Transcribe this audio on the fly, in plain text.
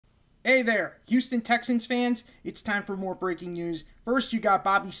Hey there, Houston Texans fans. It's time for more breaking news. First, you got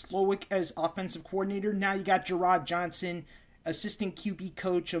Bobby Slowick as offensive coordinator. Now you got Jerrod Johnson, assistant QB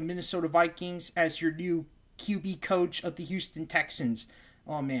coach of Minnesota Vikings, as your new QB coach of the Houston Texans.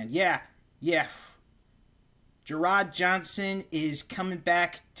 Oh, man. Yeah. Jerrod Johnson is coming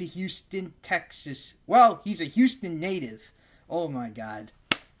back to Houston, Texas. Well, he's a Houston native. Oh, my God.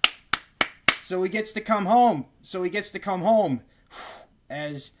 So he gets to come home.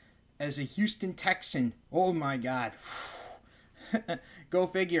 As a Houston Texan. Oh my God. Go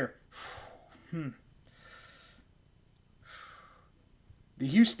figure. The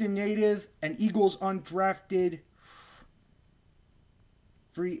Houston native and Eagles undrafted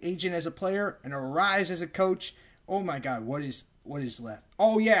free agent as a player and a rise as a coach. Oh my God, what is left?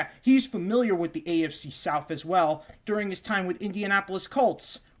 Oh yeah, he's familiar with the AFC South as well during his time with Indianapolis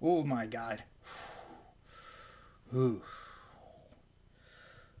Colts. Oh my God.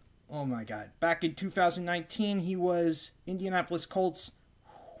 Oh my God. Back in 2019, he was Indianapolis Colts.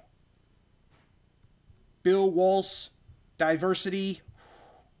 Bill Walsh, diversity,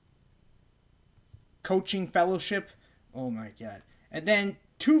 coaching fellowship. Oh my God. And then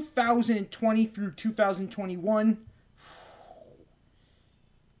 2020 through 2021,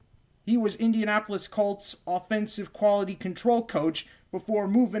 he was Indianapolis Colts offensive quality control coach before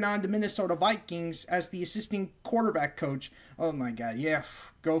moving on to Minnesota Vikings as the assistant quarterback coach. Oh my God, yeah,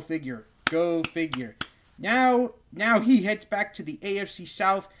 go figure. Now he heads back to the AFC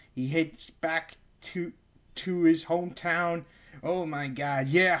South. He heads back to his hometown. Oh my God,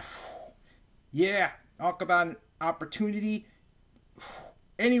 yeah. Talk about an opportunity.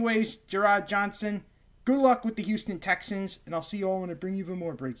 Anyways, Jerrod Johnson, good luck with the Houston Texans, and I'll see you all when I bring you even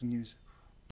more breaking news.